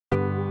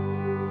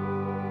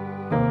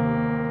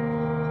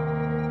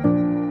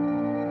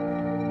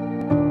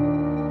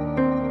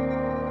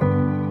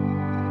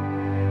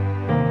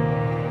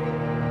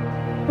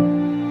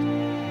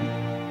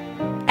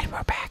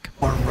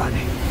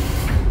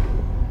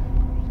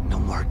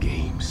are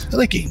games. I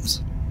like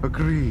games.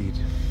 Agreed.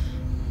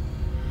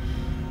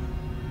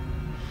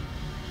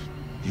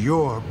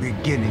 You're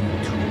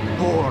beginning to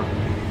bore me.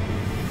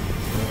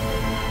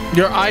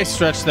 Your eye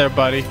stretched there,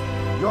 buddy.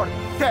 Your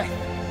death.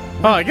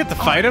 Oh, I get to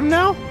fight him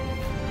now?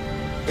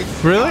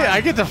 It's Really?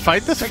 I get to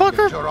fight this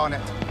fucker? signature on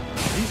it.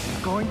 This is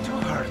going to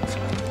hurt.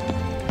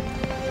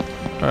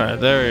 Alright,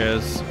 there he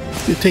is.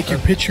 They take your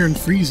picture and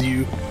freeze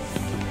you.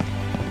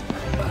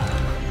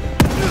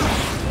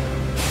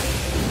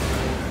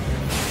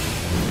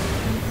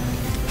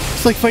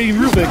 It's like fighting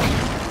Rubik.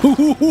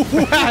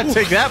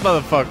 Take that,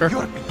 motherfucker.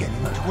 You're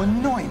beginning to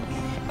annoy me.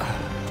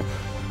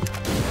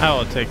 I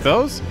will take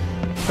those.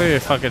 Look at your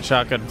fucking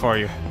shotgun for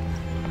you.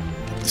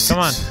 Come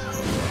on.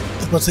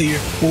 Let's say your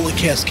bullet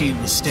cascade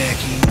was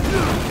stacking.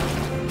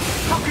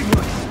 How can you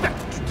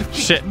expect to defeat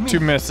Shit, me? 2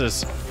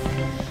 misses.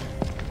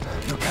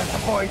 You can't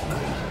avoid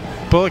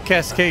me. Bullet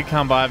cascade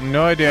combo, I have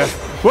no idea.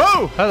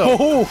 Whoa! Hello.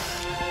 Oh,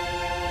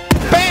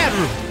 Bam!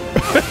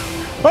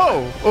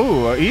 Oh!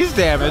 Ooh, he's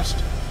damaged.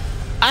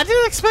 I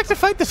didn't expect to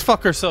fight this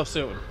fucker so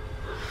soon.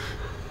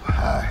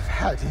 I've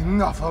had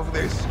enough of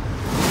this.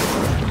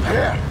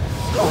 Here.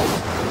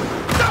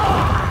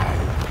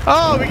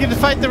 Oh, we get to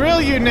fight the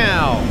real you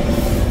now.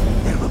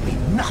 There will be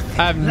nothing.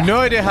 I have no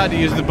idea how to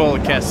use the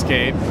bullet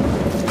cascade.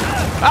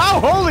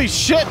 Oh, holy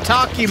shit,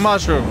 Taki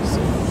mushrooms.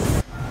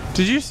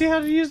 Did you see how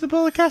to use the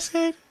bullet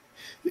cascade?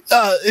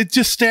 it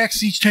just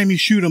stacks each time you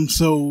shoot them,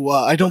 so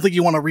I don't think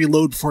you want to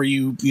reload before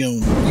you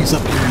use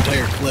up your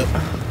entire clip.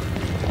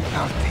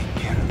 I'll take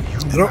care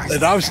of you.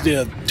 It obviously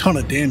did a ton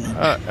of damage.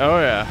 Oh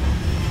yeah.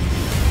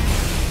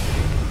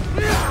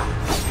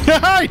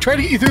 He tried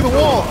to get you through the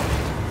wall.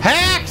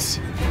 Hacks!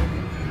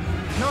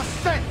 No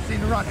sense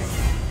in running.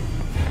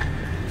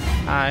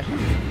 Hi. I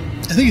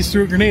think he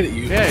threw a grenade at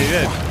you. Yeah, you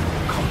did.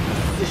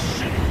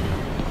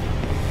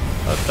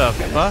 What the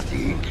fuck?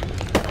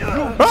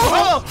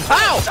 Oh!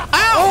 Ow!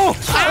 Ow!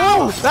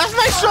 Ow! That's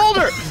my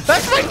shoulder!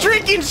 That's my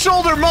drinking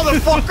shoulder,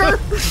 motherfucker!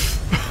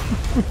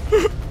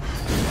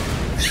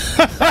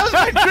 That was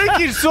my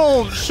drinking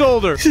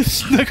shoulder! Just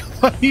snuck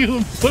up on you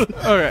and put it.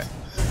 Okay.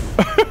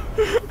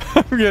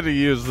 I'm gonna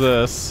use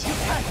this.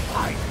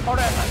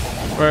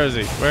 Where is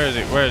he? Where is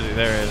he? Where is he?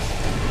 There he is.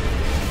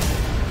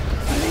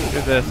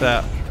 Get this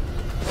out.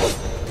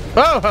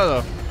 Oh,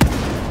 hello.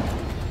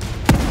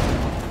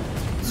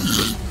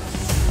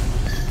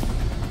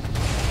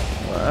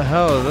 What the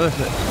hell is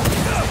this?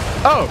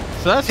 Oh,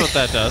 so that's what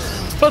that does.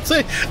 Let's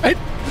say, I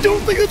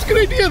don't think that's a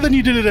good idea. Then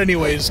you did it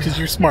anyways because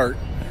you're smart.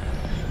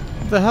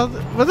 Where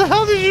the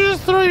hell did you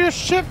just throw your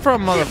shit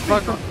from,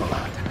 motherfucker?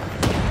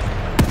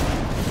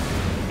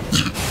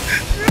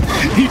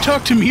 You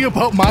talk to me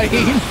about my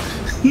aim.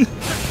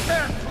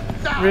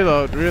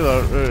 Reload.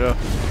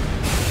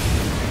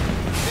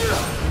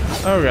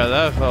 Oh god,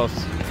 that was close.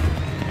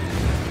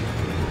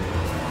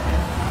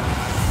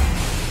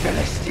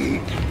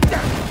 Philistine.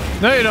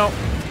 No, you don't.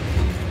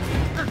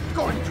 You're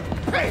going to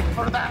pay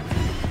for that.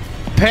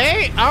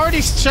 Pay? I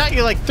already shot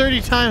you like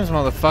 30 times,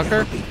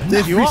 motherfucker.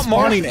 This You want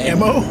more? respawning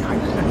ammo?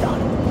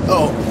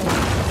 Oh.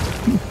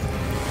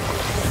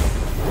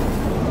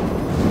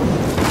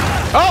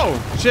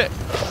 Oh, shit.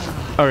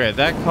 Okay,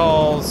 that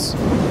calls...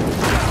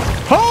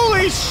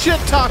 Holy shit,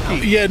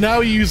 Taki! Yeah,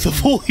 now you use the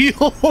full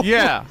heal.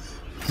 Yeah.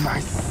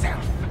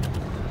 Myself.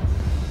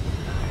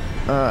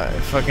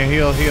 Fucking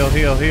heal. Where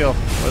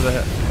the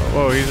heck?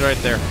 Whoa, he's right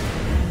there.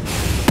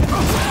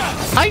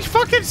 I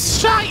fucking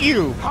shot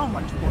you! How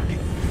much more?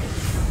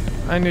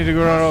 I need to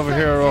go run over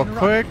here real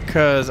quick,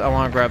 because I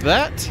want to grab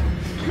that.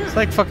 It's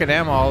like fucking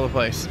ammo all over the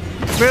place.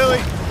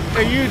 Really?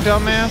 Are you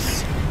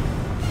dumbass?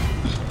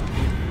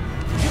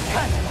 You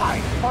can't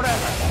hide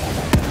forever.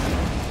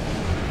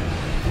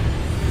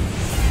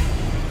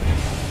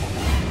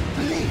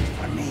 Bleed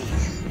for me.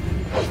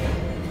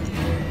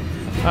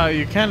 Oh,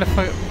 you kind of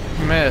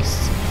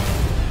missed.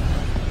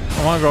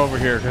 I want to go over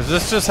here, because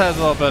this just has a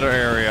little better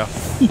area.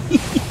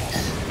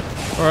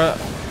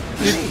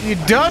 You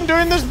done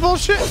doing this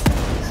bullshit?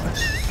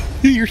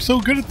 You're so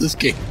good at this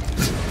game.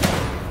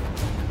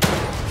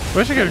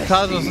 Wish I could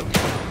cause us.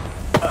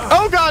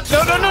 Oh god! No!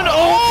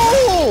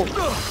 Oh!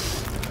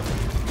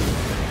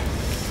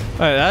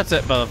 Alright, that's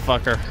it,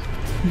 motherfucker.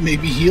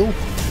 Maybe heal?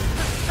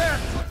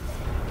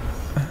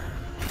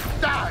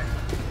 Die.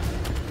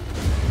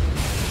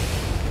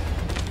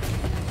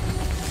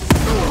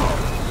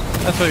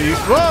 That's what you.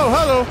 Whoa!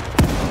 Hello!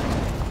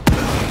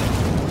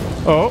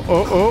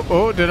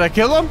 Oh! Did I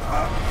kill him?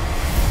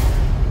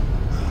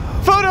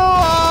 Photo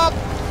op!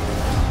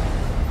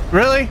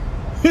 Really?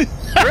 Really?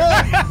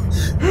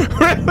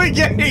 Really,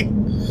 Gay?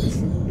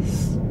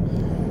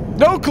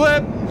 No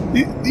clip!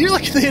 You're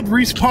lucky they had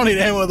respawning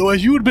ammo,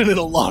 otherwise you would have been in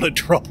a lot of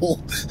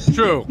trouble.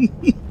 True.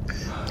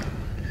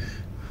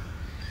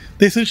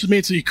 They essentially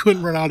made so you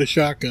couldn't run out of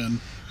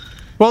shotgun.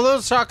 Well,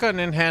 there's shotgun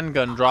and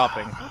handgun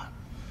dropping.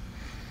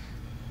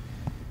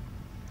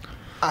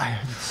 I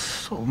have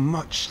so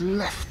much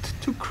left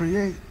to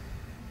create.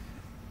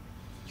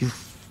 You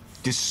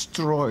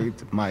destroyed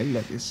my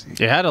legacy.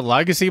 You had a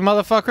legacy,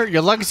 motherfucker?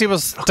 Your legacy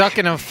was stuck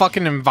in a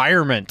fucking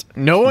environment.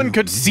 No one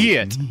could see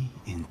it.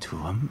 Into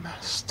a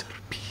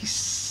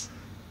masterpiece.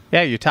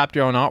 Yeah, you topped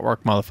your own artwork,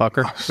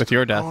 motherfucker, with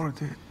your death.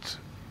 It.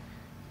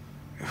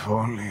 If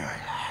only I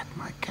had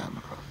my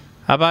camera.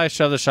 How about I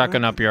shove the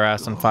shotgun up your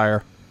ass and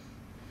fire?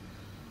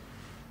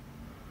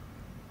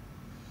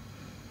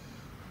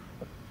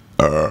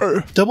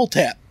 Double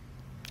tap.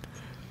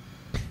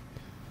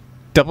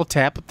 Double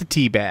tap with the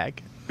tea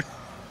bag.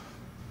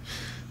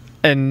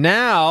 And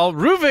now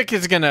Ruvik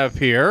is gonna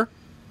appear.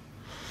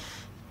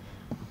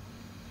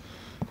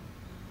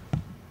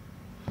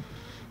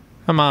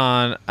 Come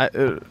on.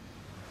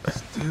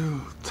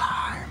 Still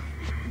time.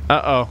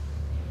 Uh-oh.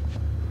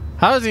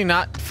 How is he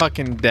not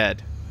fucking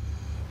dead?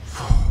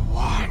 For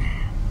one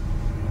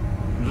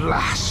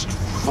last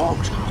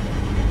photo.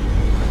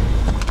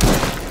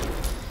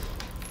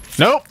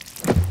 Nope.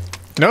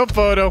 No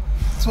photo.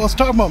 That's what I was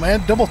talking about,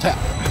 man. Double tap.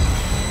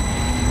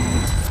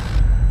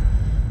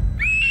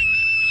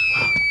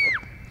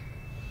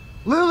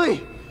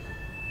 Lily!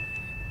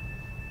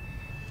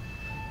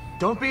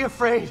 Don't be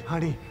afraid,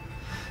 honey.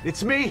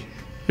 It's me.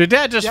 Your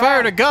dad just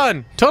fired a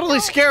gun. Totally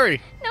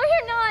scary. No,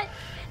 you're not.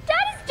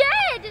 Dad is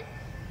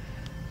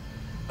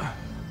dead.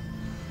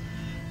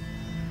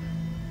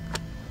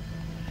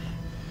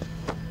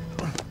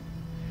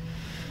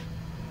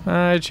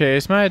 I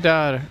chased my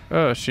daughter.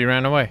 Oh, she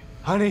ran away.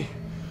 Honey,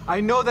 I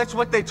know that's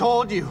what they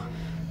told you,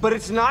 but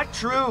it's not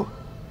true.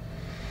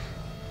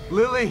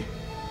 Lily,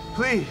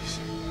 please.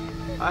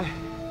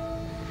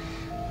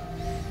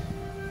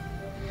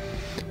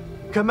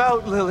 Come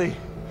out, Lily.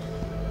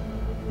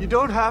 You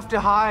don't have to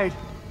hide.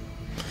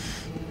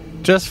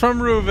 Just from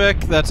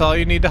Ruvik, that's all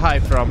you need to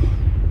hide from.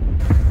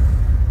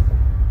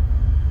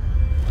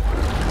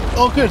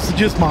 Oh, good. It's the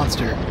Jizz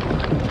Monster.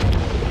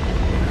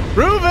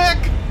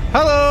 Ruvik!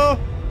 Hello!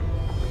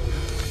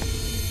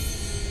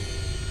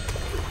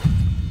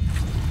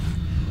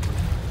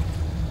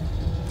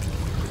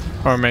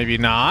 Or maybe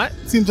not.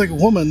 Seems like a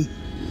woman.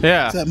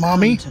 Yeah. Is that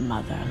mommy? Come to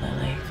Mother,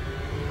 Lily.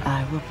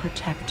 I will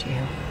protect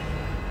you.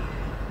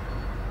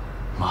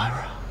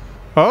 Myra.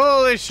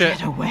 Holy shit.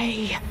 Get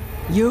away.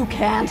 You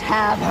can't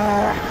have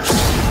her.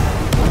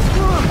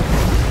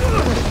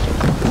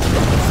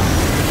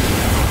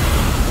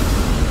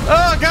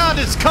 Oh god,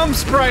 it's cum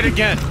sprite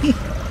again.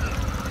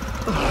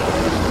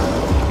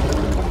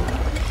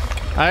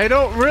 I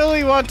don't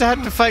really want to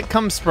have to fight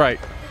cum sprite.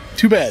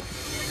 Too bad.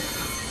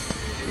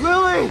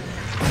 Lily!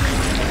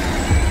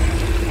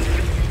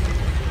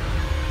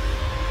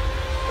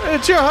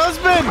 It's your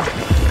husband!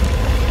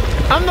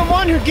 I'm the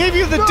one who gave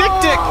you the dick.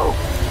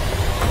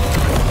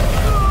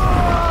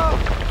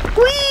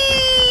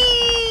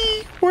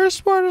 Whee! Worst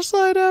smartest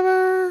slide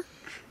ever.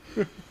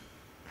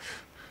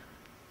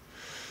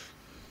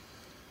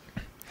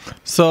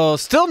 So,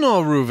 still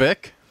no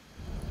Ruvik.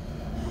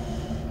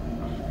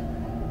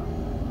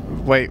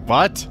 Wait,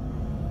 what?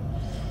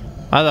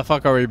 Why the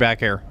fuck are we back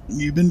here?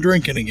 You've been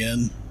drinking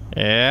again.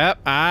 Yep,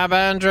 I've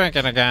been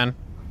drinking again.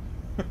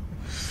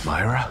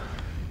 Myra?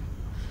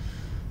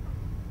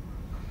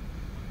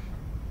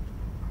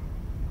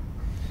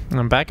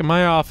 I'm back in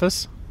my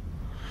office.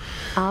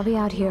 I'll be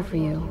out here for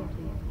you,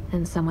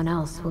 and someone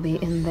else will be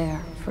in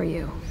there for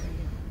you.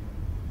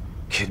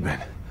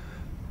 Kidman.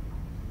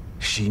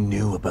 She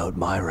knew about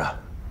Myra.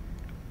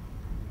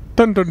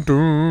 Dun dun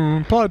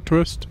dun, plot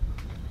twist.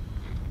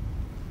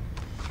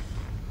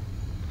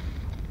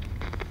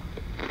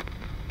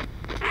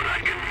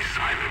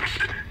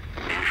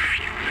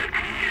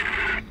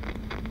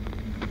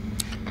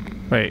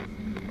 Wait,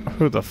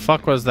 who the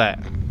fuck was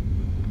that?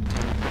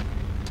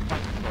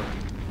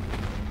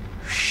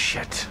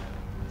 Shit.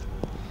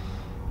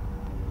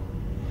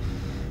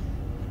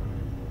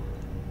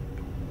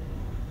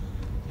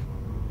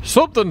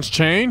 Something's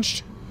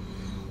changed.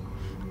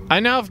 I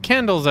now have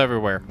candles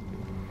everywhere.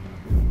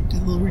 Do a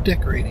little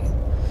redecorating.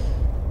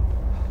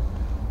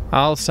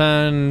 I'll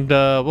send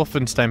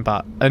Wolfenstein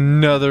bot.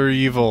 Another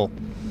evil.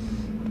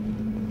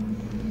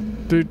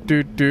 Do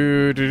do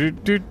do do do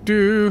do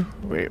do.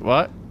 Wait,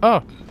 what?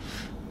 Oh.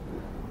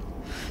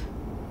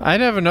 I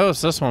never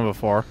noticed this one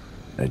before.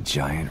 A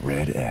giant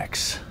red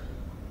X.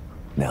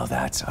 Now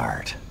that's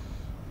art.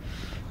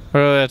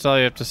 Really, that's all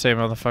you have to say,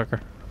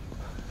 motherfucker.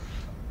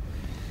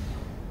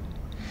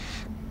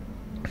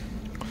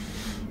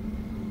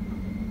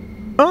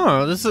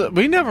 Oh, this is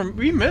we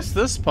missed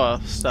this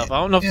stuff. I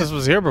don't know if this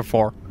was here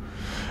before.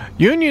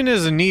 Union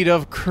is in need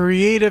of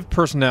creative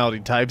personality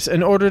types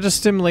in order to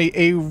stimulate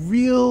a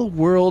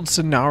real-world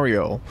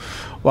scenario.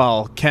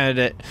 While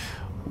candidate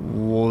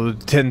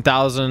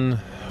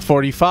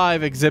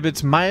 10,045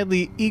 exhibits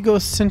mildly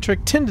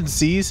egocentric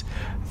tendencies,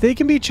 they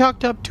can be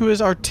chalked up to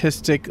his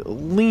artistic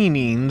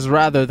leanings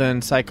rather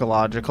than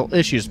psychological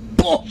issues.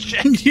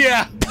 Bullshit!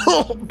 Yeah!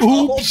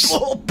 Oops!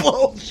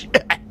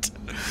 Bullshit!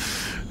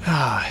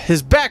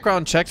 His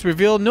background checks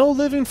reveal no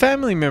living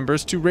family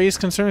members to raise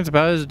concerns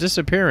about his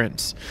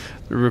disappearance.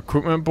 The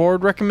recruitment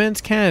board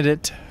recommends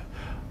candidate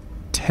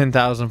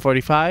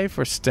 10,045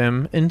 for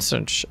stem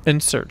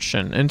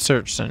insertion.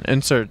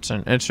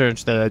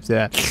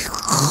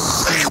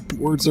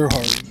 Words are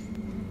hard.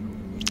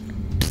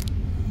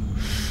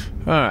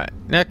 Alright,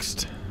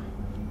 next.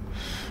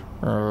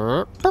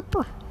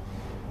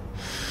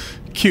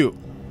 Cute.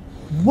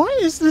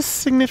 What is this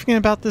significant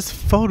about this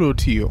photo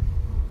to you?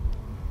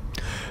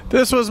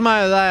 This was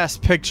my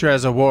last picture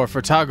as a war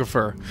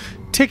photographer.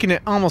 Taking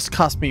it almost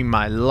cost me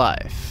my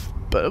life,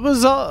 but it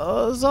was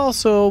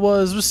also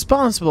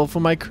responsible for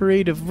my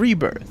creative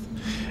rebirth.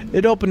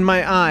 It opened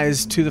my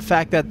eyes to the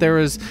fact that there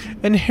is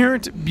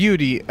inherent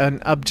beauty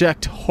in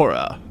abject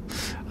horror.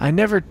 I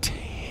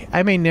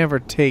may never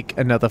take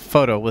another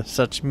photo with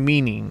such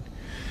meaning.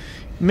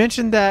 You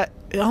mentioned that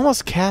it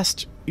almost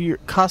cost you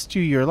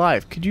your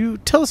life. Could you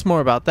tell us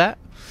more about that?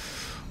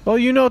 Well,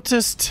 you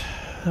noticed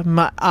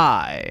my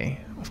eye,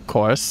 of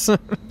course.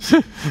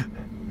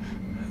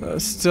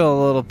 Still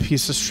a little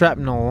piece of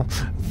shrapnel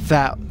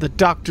that the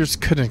doctors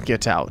couldn't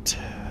get out.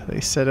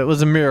 They said it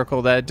was a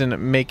miracle that it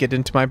didn't make it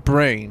into my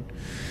brain.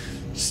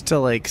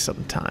 Still aches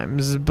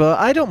sometimes, but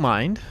I don't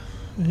mind.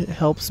 It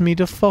helps me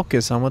to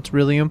focus on what's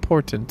really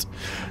important.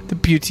 The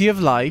beauty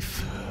of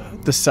life,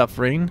 the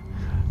suffering,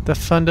 the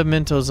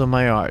fundamentals of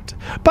my art.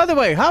 By the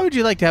way, how would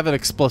you like to have an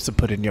explosive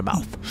put in your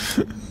mouth?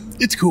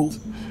 It's cool.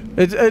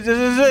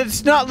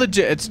 It's not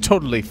legit. It's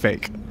totally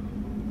fake.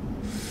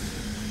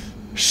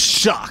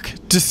 Shock,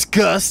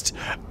 disgust,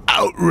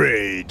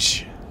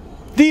 outrage.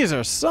 These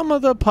are some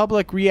of the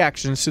public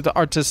reactions to the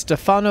artist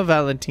Stefano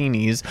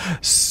Valentini's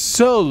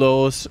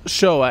solo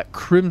show at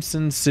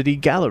Crimson City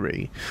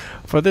Gallery.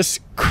 For this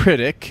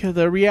critic,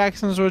 the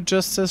reactions were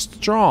just as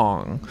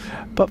strong,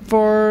 but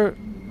for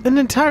an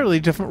entirely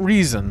different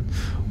reason.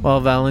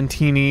 While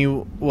Valentini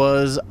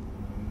was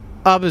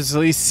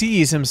obviously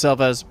sees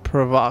himself as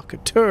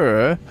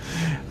provocateur,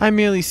 I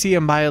merely see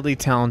a mildly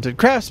talented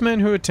craftsman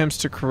who attempts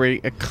to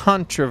create a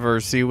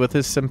controversy with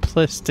his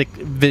simplistic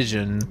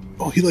vision.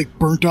 Oh, he like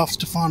burnt off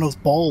Stefano's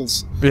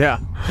balls. Yeah.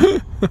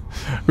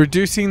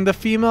 Reducing the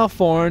female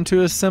form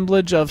to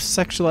assemblage of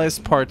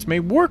sexualized parts may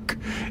work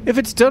if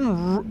it's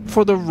done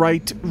for the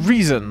right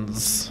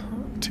reasons,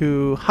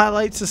 to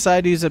highlight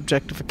society's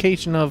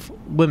objectification of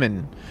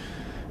women.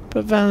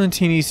 But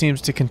Valentini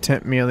seems to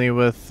content merely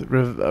with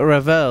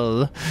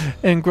revel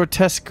and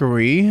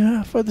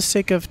grotesquerie for the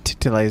sake of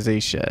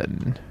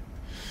titillization.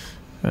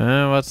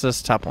 What's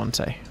this top one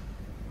say?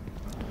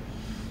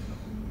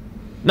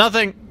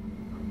 Nothing!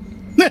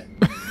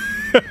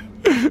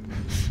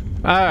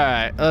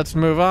 Alright, let's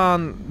move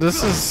on.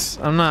 This is...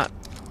 I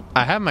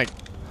have my...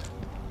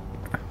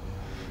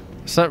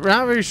 So I'm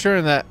not really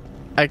sure that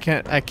I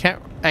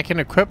can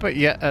equip it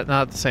yet, not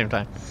at the same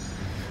time.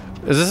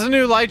 Is this a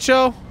new light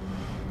show?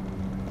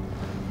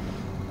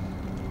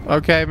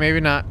 Okay,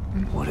 maybe not.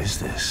 What is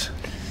this?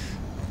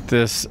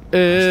 This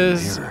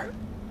is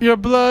your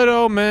blood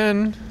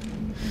omen.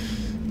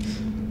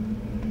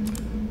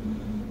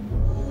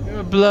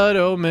 Your blood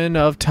omen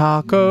of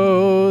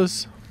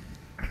tacos.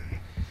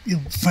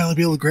 You'll finally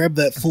be able to grab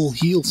that full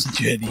heal since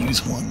you had to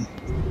use one.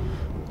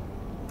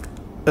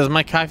 Is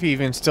my coffee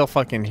even still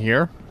fucking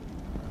here?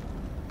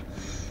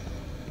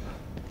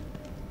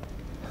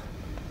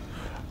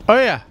 Oh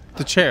yeah,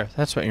 the chair.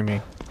 That's what you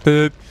mean.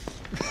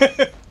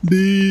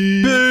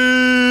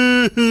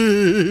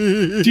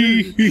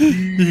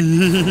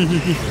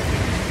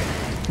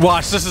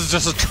 Watch, this is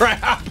just a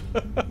trap.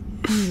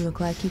 You look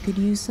like you could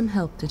use some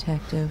help,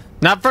 Detective.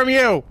 Not from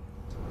you.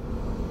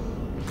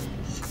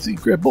 So you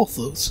grab both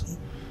those.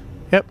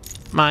 Yep,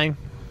 mine.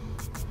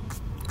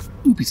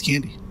 Ooh, piece of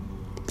candy.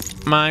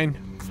 Mine.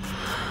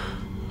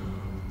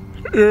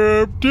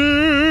 Empty.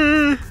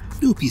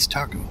 Ooh, piece of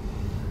taco.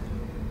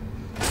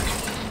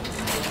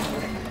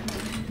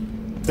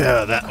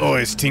 Yeah, that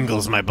always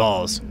tingles my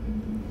balls.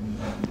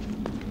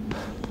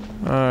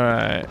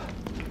 Alright.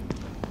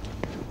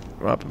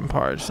 Weapon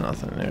parts,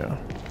 nothing new.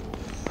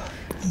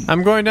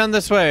 I'm going down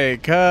this way,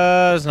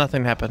 cause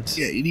nothing happens.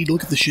 Yeah, you need to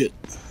look at the shit.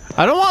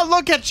 I don't want to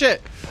look at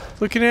shit!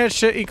 Looking at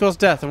shit equals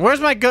death. And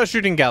where's my ghost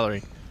shooting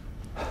gallery?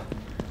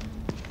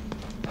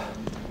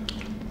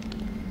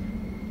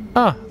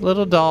 Ah,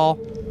 little doll.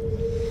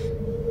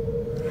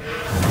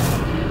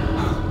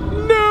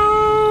 No!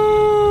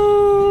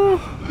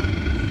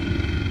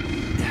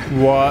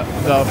 What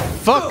the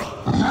fuck?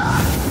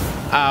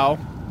 Ow.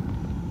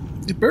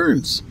 It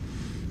burns.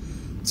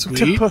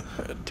 Sweet.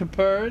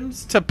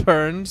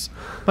 Taperns.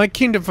 My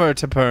kingdom for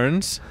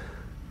Taperns.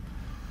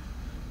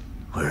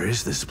 Where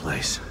is this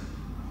place?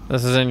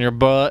 This is in your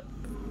butt.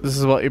 This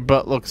is what your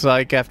butt looks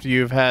like after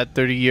you've had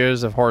 30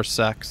 years of horse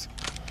sex.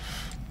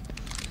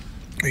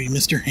 Are you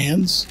Mr.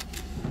 Hands?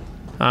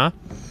 Huh?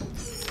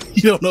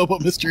 You don't know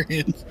about Mr.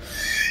 Hands?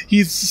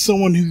 He's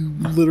someone who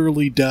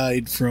literally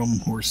died from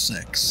horse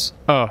sex.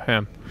 Oh,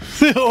 him.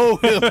 Oh,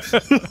 him.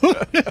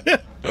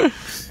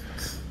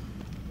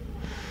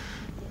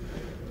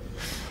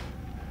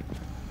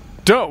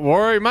 Don't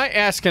worry, my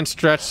ass can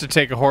stretch to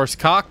take a horse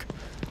cock,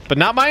 but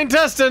not my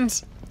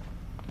intestines.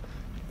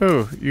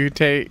 Ooh, you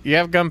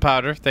have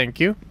gunpowder, thank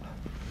you.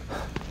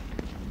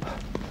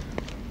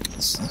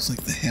 This looks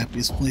like the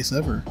happiest place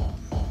ever.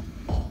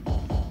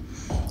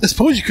 I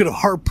suppose you could have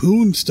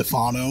harpooned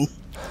Stefano.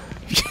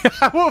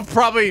 I will have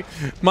probably,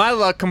 my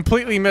luck,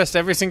 completely missed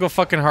every single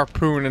fucking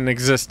harpoon in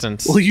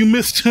existence. Well, you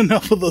missed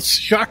enough of the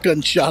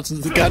shotgun shots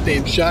with the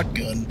goddamn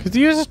shotgun. Because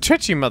he was a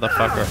twitchy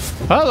motherfucker.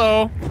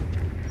 Hello.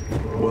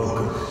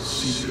 Welcome,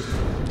 Seeker.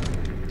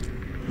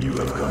 You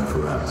have come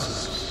for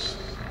answers.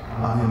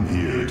 I am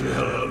here to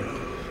help.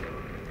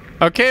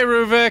 Okay,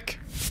 Ruvik.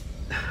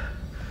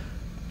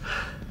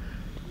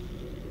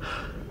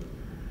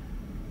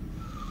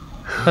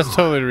 That's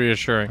totally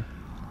reassuring.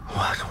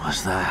 What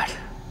was that?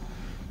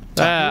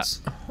 That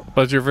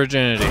was your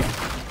virginity.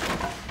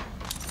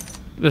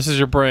 This is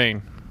your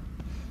brain.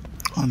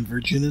 On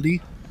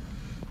virginity?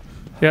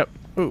 Yep.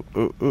 Ooh,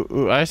 ooh, ooh,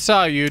 ooh. I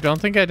saw you. Don't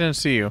think I didn't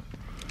see you.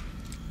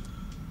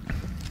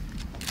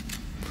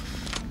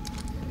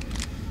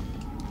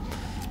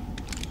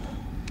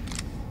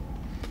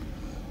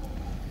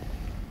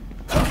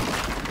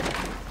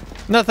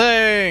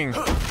 Nothing!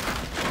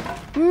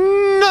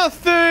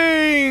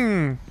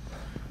 Nothing!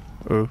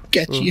 Ooh,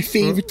 Got you your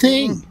favorite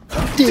thing.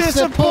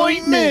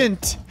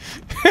 Disappointment!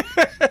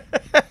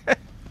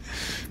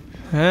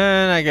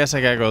 And I guess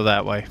I gotta go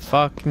that way.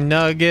 Fuck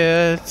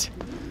nugget.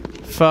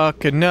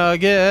 Fuck a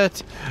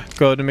nugget.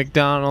 Go to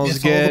McDonald's,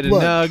 It's all get the a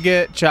blood.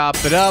 nugget, chop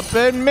it up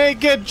and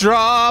make it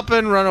drop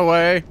and run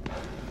away.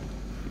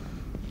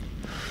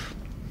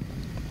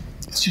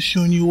 It's just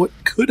showing you what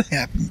could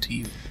happen to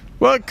you.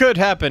 What could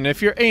happen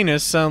if your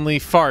anus suddenly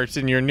farts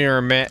and you're near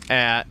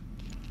at...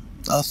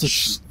 Us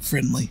looks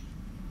friendly.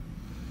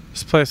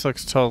 This place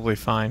looks totally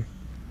fine.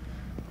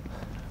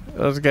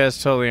 Those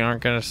guys totally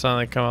aren't gonna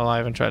suddenly come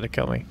alive and try to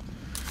kill me.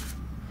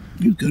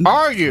 You good?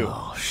 Are you?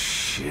 Oh,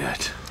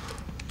 shit.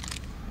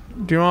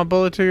 Do you want a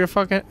bullet to your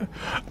fucking...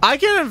 I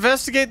can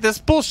investigate this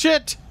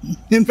bullshit!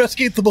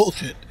 Investigate the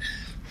bullshit.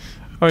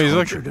 Oh, he's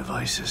Torture looking...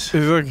 devices.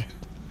 He's looking...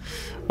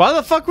 Why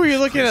the fuck were you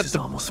looking at This is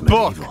the almost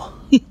book? medieval.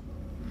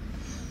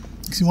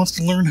 Because he wants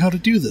to learn how to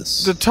do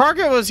this. The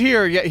target was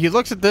here, yet he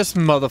looks at this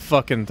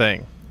motherfucking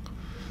thing.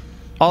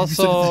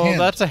 Also, hand.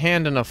 that's a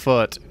hand and a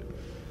foot.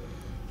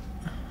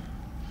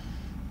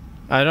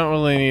 I don't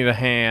really need a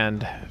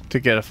hand to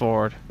get a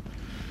forward.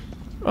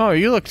 Oh,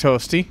 you look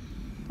toasty.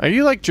 Are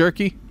you like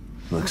jerky?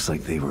 Looks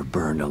like they were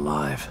burned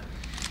alive.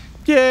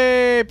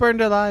 Yay,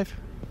 burned alive.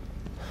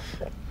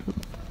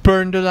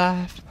 Burned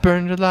alive,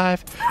 burned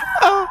alive.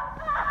 Oh!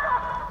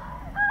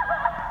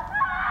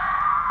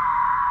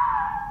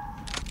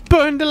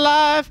 Burned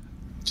alive.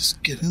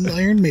 Just get in the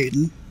Iron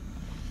Maiden.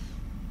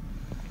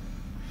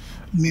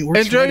 I mean, it works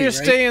Enjoy already, your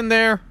right? stay in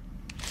there.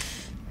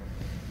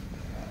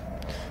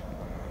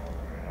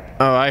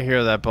 Oh, I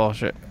hear that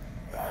bullshit.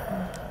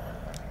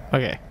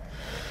 Okay.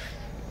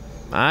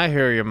 I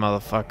hear you,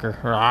 motherfucker.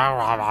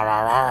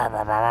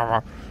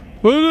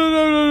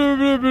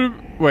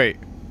 Wait.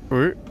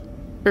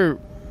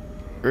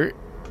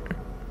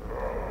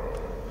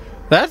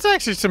 That's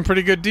actually some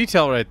pretty good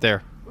detail right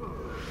there.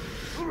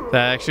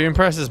 That actually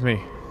impresses me.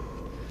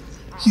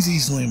 He's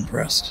easily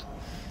impressed.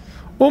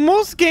 Well,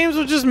 most games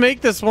will just make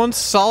this one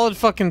solid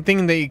fucking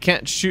thing that you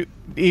can't shoot,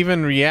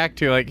 even react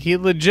to. Like, he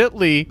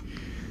legitly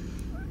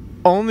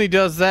only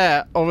does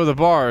that over the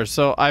bars.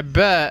 So I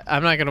bet,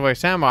 I'm not going to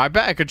waste ammo, I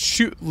bet I could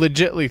shoot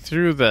legitly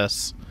through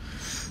this.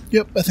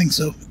 Yep, I think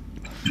so.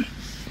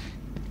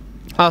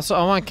 Also,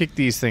 I want to kick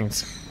these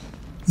things.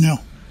 No. Burn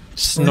your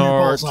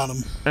Snort. balls on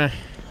him.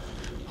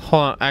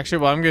 Hold on. Actually,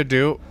 what I'm going to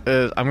do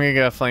is I'm going to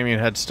get a flaming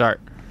head start.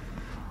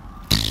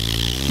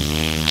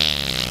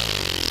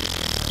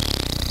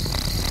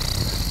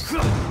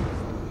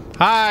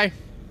 Hi.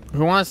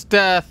 Who wants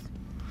death?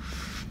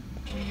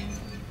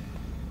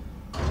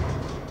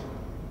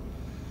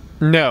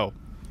 No.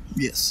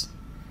 Yes.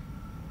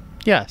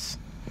 Yes.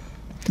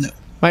 No.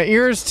 My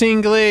ear is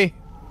tingly.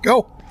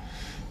 Go.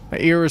 My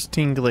ear is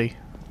tingly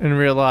in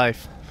real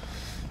life.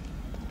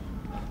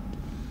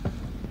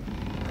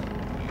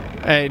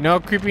 Hey, no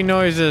creepy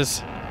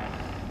noises.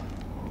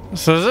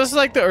 So is this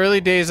like the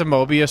early days of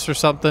Mobius or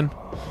something?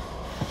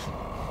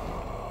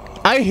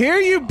 I hear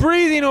you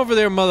breathing over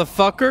there,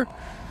 motherfucker.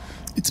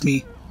 It's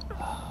me.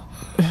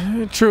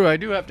 True, I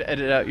do have to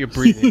edit out your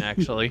breathing,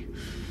 actually.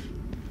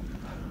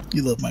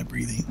 You love my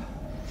breathing.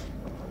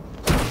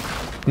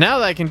 Now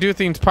that I can do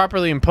things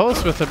properly in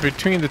post with it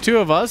between the two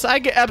of us, I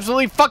get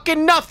absolutely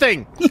fucking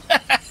nothing!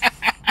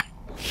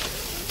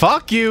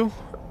 Fuck you.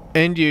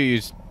 And you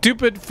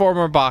stupid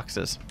former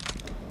boxes.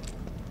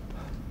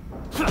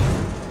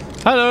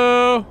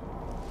 Hello!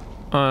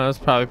 Oh, there's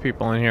probably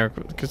people in here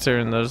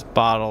considering those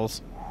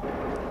bottles.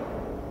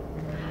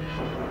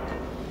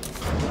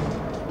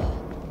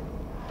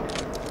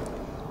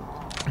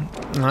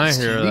 I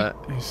hear that.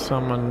 There's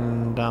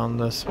someone down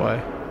this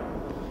way.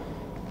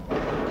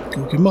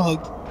 Go give him a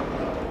hug.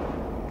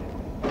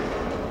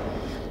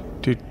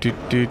 Do, do,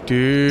 do,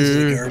 Is it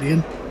the do.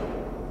 Guardian?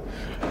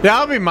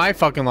 That'll be my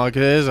fucking luck.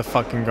 It is a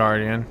fucking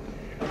guardian.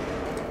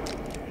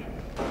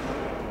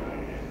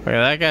 Okay,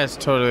 that guy's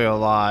totally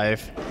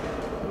alive.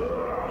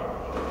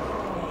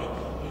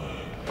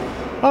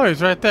 Oh,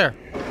 he's right there.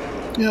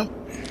 Yep.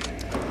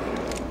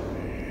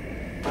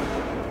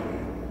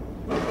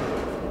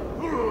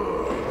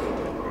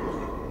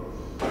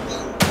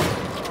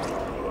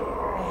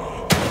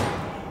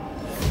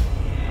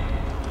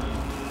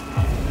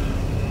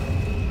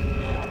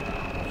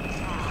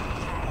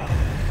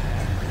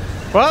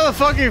 Why the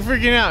fuck are you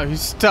freaking out?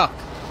 He's stuck.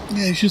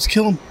 Yeah, you should just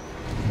kill him.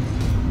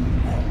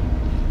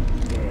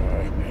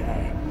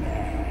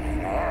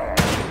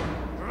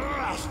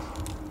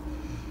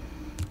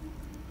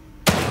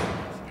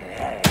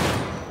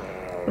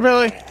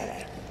 Really?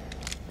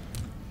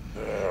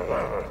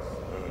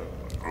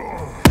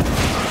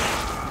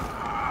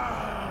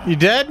 You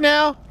dead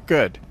now?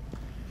 Good.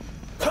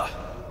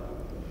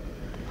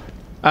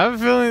 I have a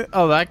feeling.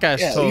 Oh, that guy's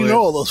totally. You know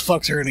all those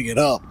fucks are gonna get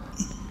up.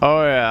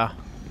 Oh yeah.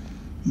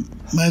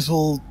 Might as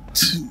well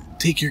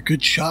take your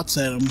good shots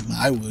at him.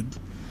 I would.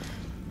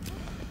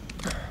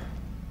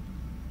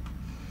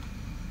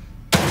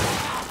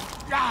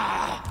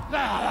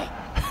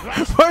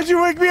 Why'd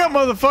you wake me up,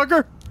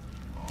 motherfucker?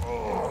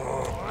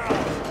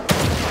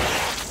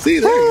 See,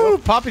 there you go.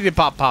 Poppy did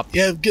pop pop.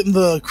 Yeah, getting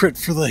the crit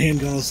for the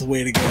handgun is the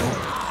way to go.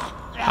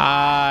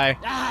 Hi.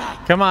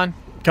 Come on.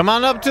 Come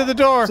on up to the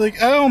door. It's like,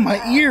 oh,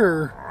 my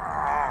ear.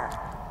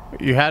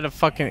 You had a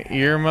fucking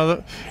ear,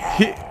 mother.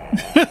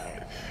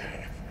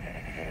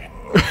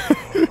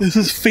 This is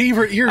his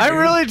favorite ear. I dude.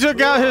 really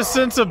took out his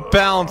sense of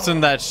balance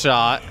in that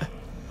shot.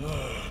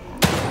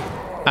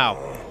 Ow.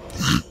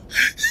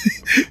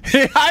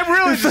 I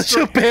really Such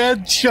a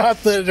bad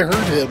shot that it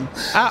hurt him.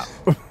 Ow.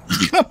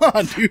 Come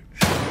on, dude.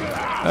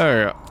 There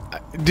we go.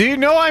 Do you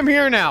know I'm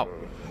here now?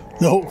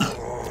 Nope.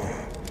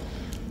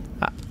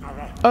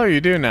 Oh,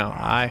 you do now.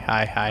 Hi.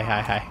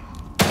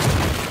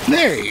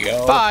 There you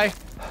go. Bye.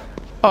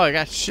 Oh, I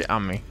got shit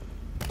on me.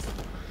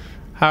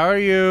 How are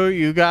you?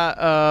 You got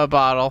a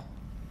bottle.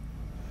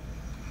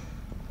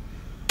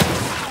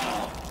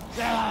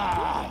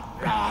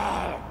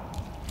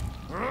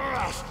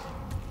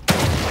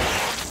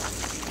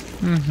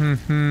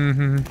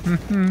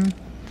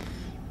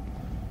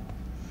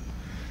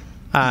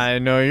 I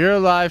know you're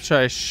alive. Should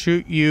I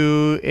shoot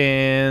you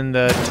in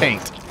the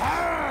taint?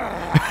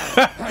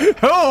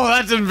 Oh,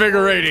 that's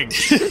invigorating.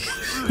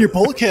 Your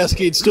bullet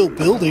cascade's still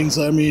building,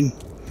 so I mean...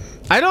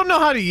 I don't know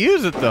how to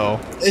use it, though.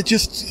 It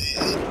just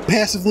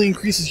passively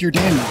increases your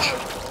damage.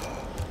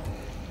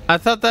 I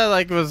thought that,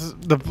 like, was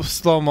the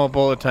slow-mo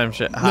bullet time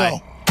shit. Hi. No.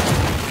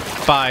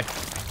 Bye.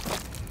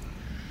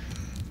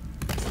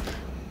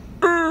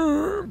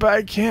 But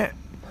I can't.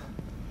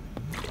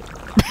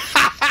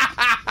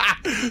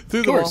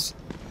 Through the wall.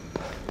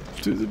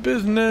 To the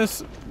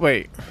business.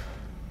 Wait.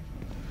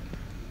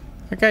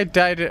 That guy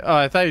died. Oh,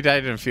 I thought he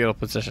died in a fetal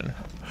position.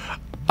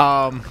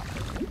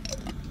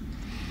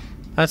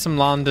 That's some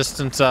long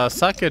distance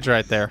suckage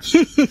right there.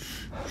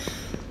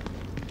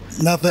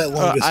 Not that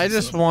long distance. I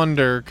just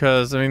wonder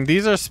because I mean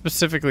these are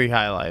specifically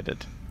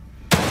highlighted.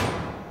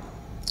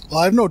 Well,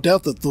 I have no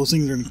doubt that those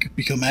things are going to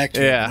become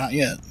active. Yeah. But not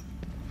yet.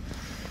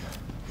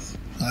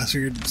 I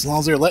figured as long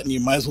as they're letting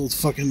you, might as well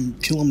fucking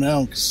kill them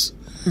now. Cause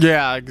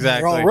Yeah,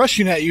 exactly. they're all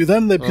rushing at you,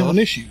 then they become an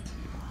issue.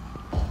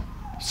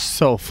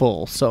 So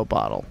full, so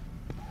bottle.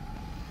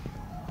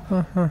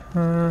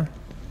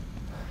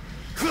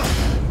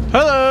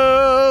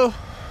 Hello!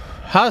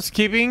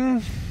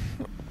 Housekeeping.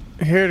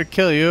 Here to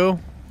kill you.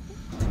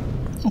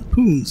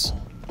 Harpoons.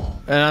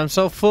 And I'm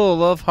so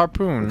full of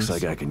harpoons.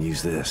 Looks like I can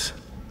use this.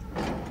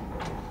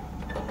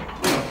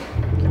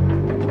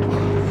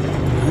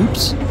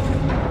 Oops.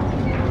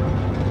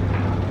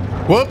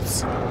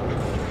 Whoops!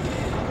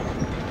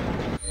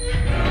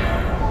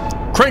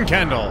 Crank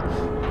handle.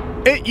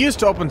 It used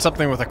to open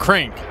something with a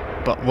crank,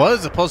 but what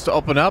it's supposed to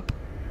open up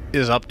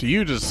is up to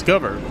you to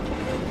discover.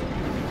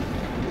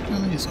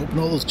 Well, just open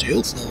all those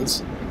jail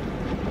cells.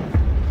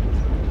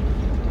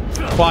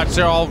 Watch,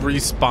 they're all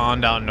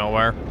respawned out of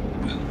nowhere.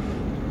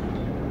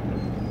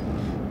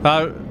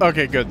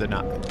 Okay, good, they're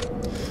not.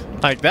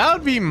 Like, that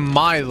would be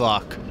my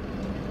luck.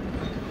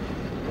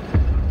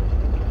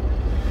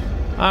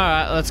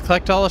 Alright, let's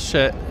collect all the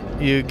shit.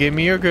 You give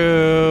me your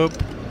goop.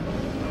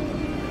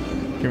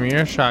 Give me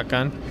your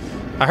shotgun.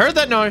 I heard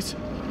that noise.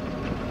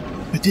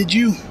 But did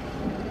you?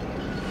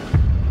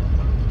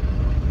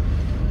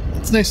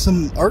 It's nice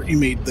some art you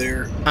made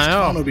there. I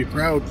know. I'm gonna be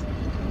proud.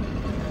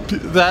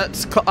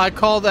 I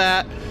call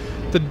that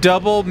the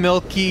double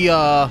milky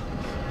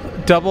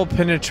double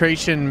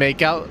penetration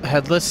makeout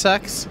headless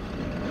sex.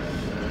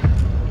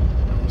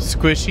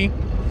 Squishy.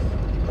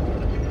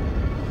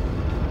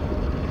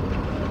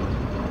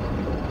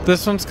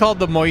 This one's called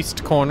the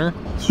moist corner.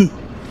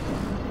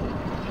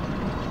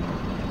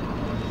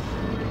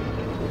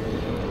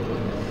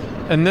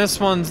 And this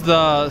one's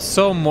the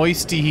so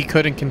moisty he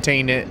couldn't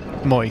contain it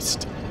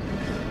moist.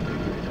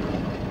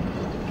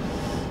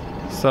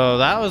 So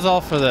that was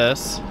all for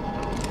this.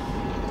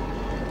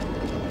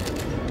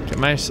 Get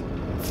my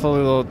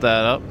fully load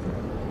that up.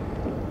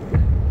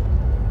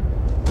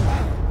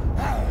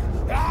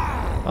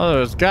 Oh,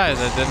 there's guys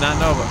I did not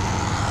know about.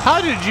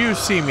 How did you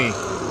see me?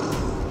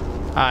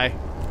 Hi.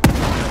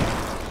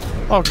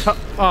 Oh, come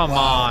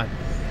on.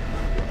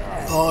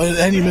 Oh,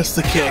 and you missed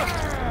the kick.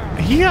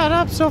 He got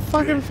up so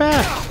fucking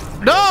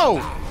fast. No!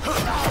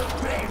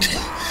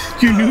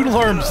 Your noodle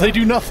arms, they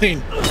do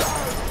nothing.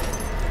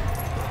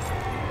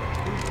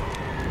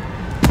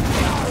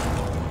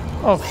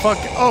 Oh, fuck.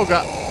 Oh,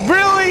 God.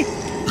 Really?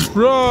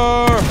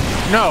 Roar.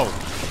 No.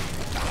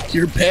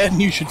 You're bad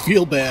and you should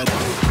feel bad.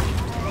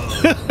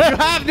 You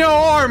have no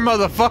arm,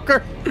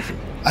 motherfucker!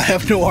 I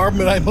have no arm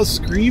and I must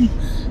scream?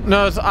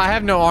 No, I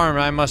have no arm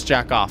and I must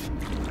jack off.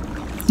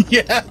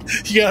 Yeah,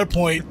 you got a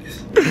point.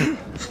 And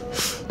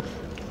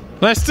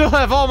I still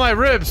have all my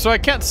ribs, so I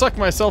can't suck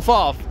myself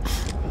off.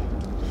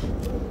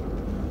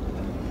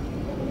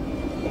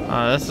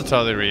 This is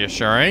totally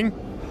reassuring.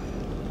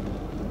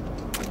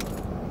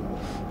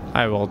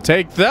 I will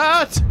take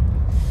that.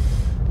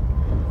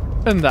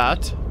 And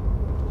that.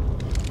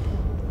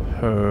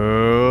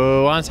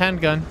 Who wants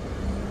handgun?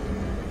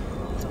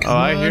 Come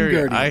I on, hear you.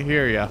 Guardian. I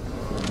hear ya.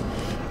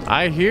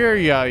 I hear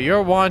ya.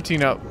 You're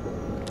wanting a...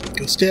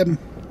 Go stab him.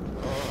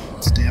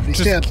 Stabby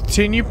Just stab.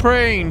 continue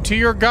praying to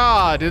your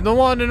God and the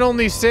one and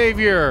only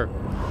Savior.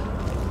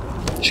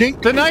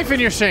 Shink. The knife in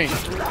your shank.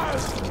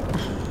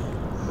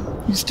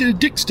 You just did a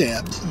dick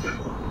stab.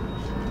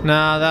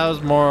 Nah, that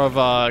was more of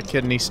a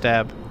kidney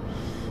stab.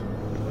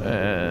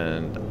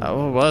 And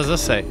what does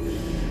this say?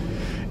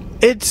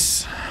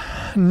 It's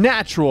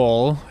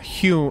natural.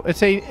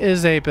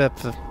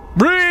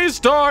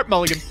 Restart,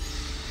 Mulligan.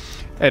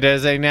 It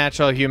is a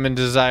natural human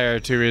desire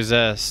to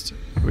resist.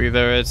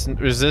 Whether it's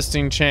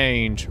resisting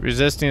change,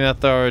 resisting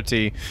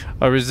authority,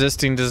 or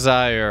resisting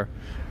desire.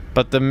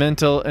 But the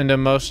mental and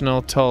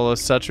emotional toll of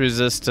such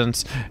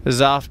resistance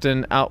is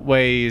often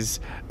outweighs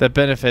the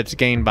benefits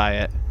gained by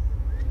it.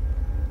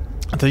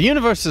 The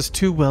universe is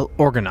too well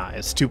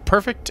organized, too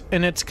perfect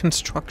in its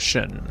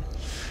construction.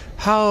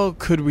 How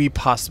could we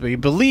possibly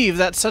believe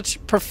that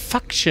such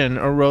perfection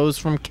arose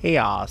from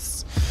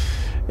chaos?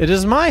 It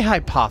is my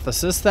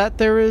hypothesis that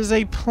there is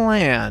a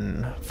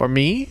plan for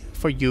me,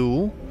 for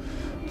you,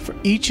 for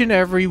each and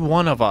every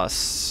one of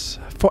us,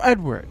 for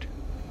Edward.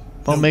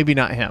 Well, maybe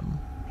not him.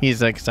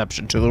 He's an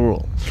exception to the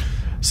rule.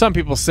 Some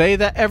people say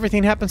that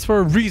everything happens for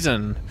a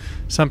reason.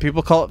 Some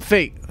people call it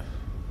fate.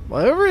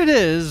 Whatever it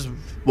is,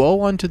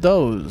 woe unto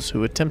those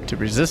who attempt to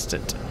resist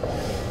it.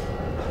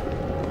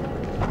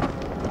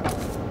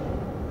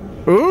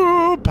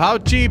 Ooh,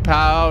 pouchy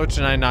pouch.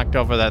 And I knocked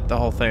over the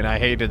whole thing. I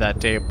hated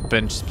that table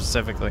bench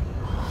specifically.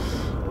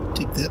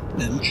 Take that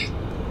bench.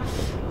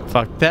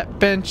 Fuck that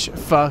bench.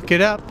 Fuck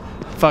it up.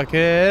 Fuck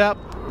it up.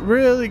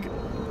 Really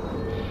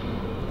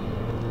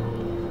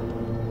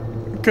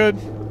good.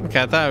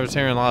 Okay, I thought I was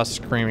hearing a lot of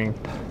screaming.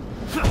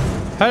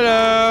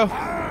 Hello.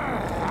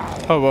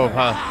 Oh, whoa,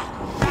 huh.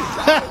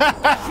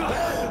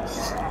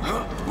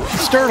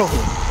 Startle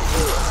him.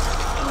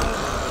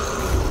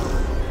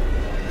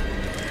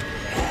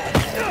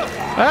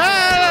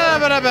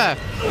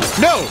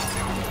 No!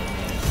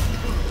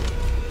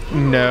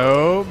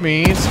 No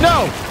means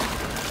no!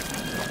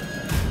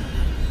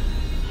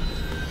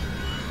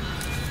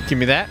 Give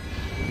me that.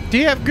 Do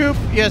you have goop?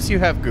 Yes, you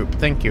have goop.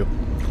 Thank you.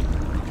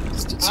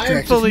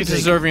 I'm fully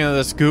deserving of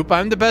this goop.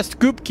 I'm the best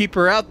goop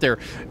keeper out there.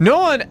 No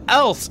one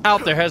else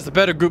out there has the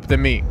better goop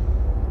than me.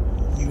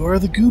 You are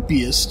the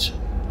goopiest.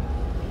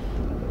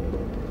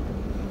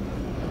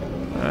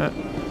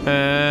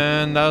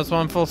 And that was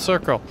one full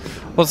circle.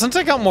 Well, since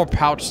I got more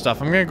pouch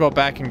stuff, I'm gonna go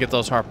back and get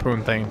those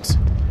harpoon things.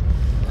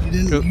 You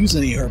didn't use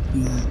any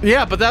harpoon.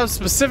 Yeah, but that was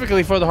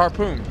specifically for the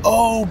harpoon.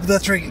 Oh,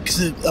 that's right, because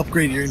it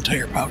upgraded your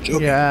entire pouch.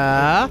 Okay.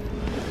 Yeah.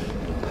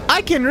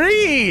 I can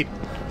read!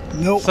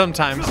 Nope.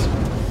 Sometimes.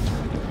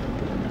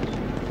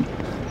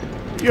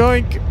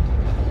 Yoink.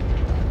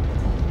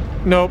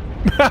 Nope.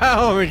 I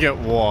only get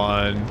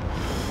one.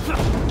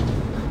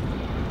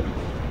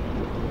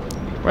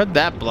 Where'd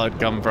that blood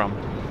come from?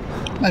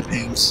 My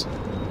pants.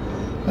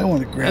 I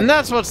want to grab. And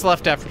that's what's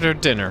left after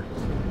dinner.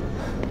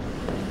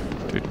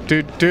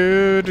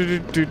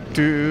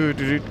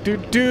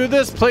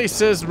 This place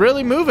is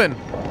really moving.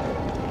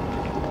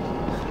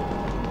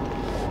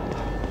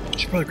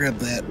 Should probably grab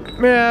that.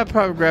 Yeah,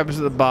 probably grab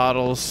the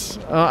bottles.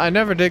 I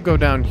never did go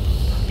down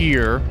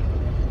here.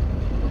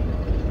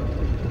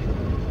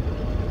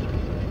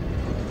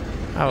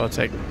 I will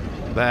take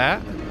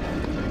that.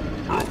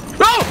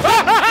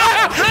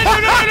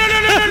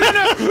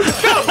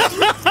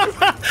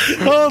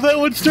 Oh, that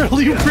would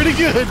startle you pretty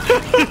good.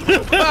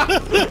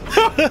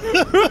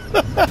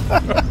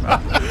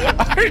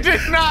 I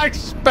did not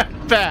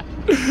expect that.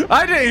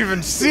 I didn't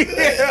even see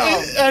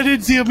him. I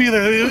didn't see him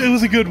either. It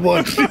was a good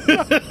one.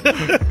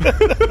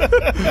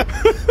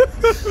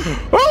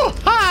 Oh,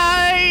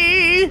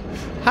 hi!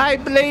 Hi,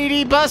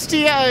 Blady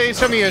Busty.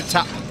 Show me your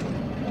top.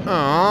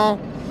 Oh,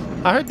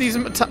 I heard these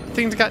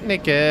things got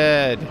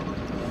naked.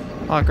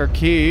 Locker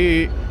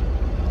key.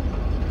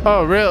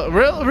 Oh,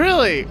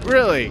 really?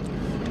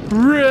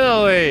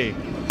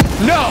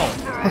 No!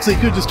 Looks like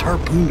you could just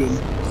harpooned him.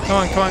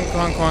 Come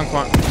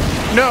on.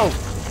 No!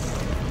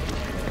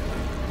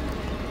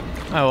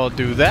 I will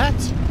do that.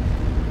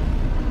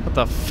 What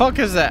the fuck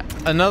is that?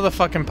 Another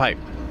fucking pipe.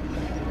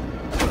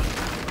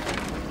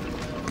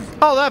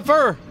 Oh, that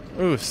fur!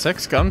 Ooh,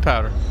 6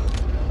 gunpowder.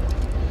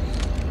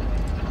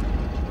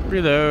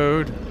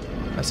 Reload.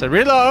 I said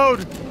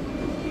reload!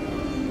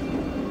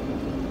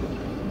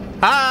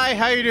 Hi,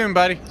 how you doing,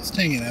 buddy? Just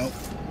hanging out.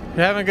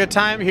 You having a good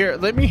time? Here,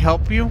 let me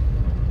help you.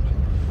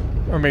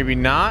 Or maybe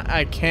not.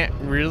 I can't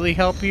really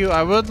help you.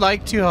 I would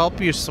like to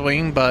help you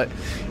swing, but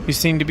you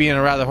seem to be in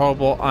a rather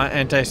horrible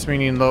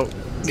anti-swinging location.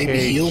 Maybe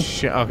heal?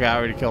 Okay, I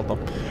already killed them.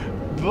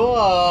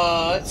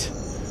 But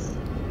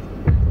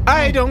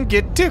I don't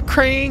get to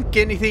crank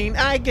anything.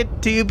 I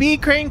get to be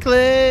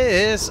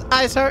crankless.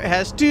 Iceheart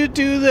has to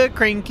do the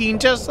cranking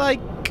just like...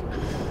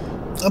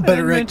 I'm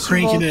better at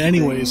cranking it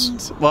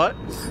anyways. What?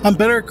 I'm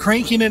better at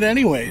cranking it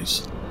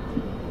anyways.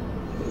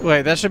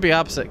 Wait, that should be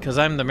opposite, because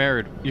I'm the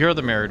married... You're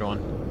the married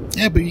one.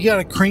 Yeah, but you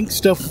gotta crank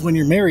stuff when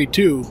you're married,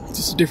 too. It's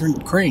just a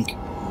different crank.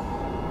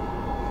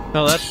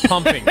 No, that's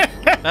pumping.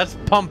 That's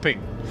pumping.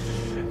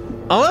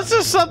 Unless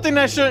there's something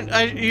I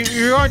shouldn't...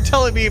 you aren't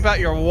telling me about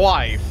your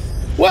wife.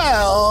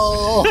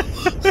 Well...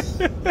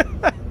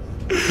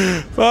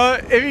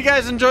 But if you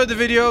guys enjoyed the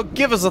video,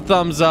 give us a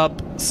thumbs up,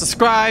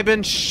 subscribe,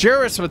 and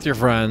share us with your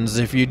friends.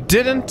 If you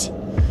didn't,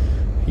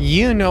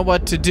 you know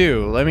what to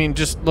do. I mean,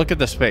 just look at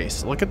this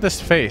face. Look at this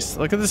face.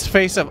 Look at this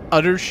face of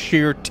utter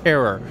sheer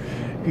terror.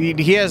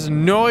 He has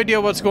no idea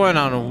what's going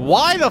on.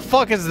 Why the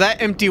fuck is that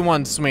empty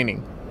one swinging?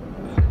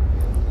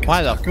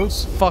 Why the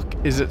fuck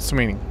is it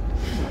swinging?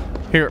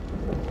 Here.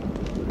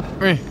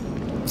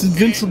 It's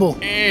invincible.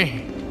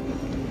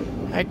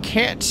 I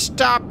can't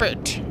stop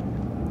it.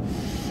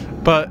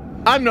 But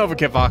I'm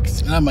NovaKid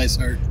Fox. I'm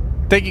Iceheart.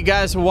 Thank you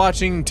guys for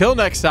watching. Till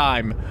next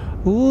time.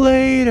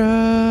 Later.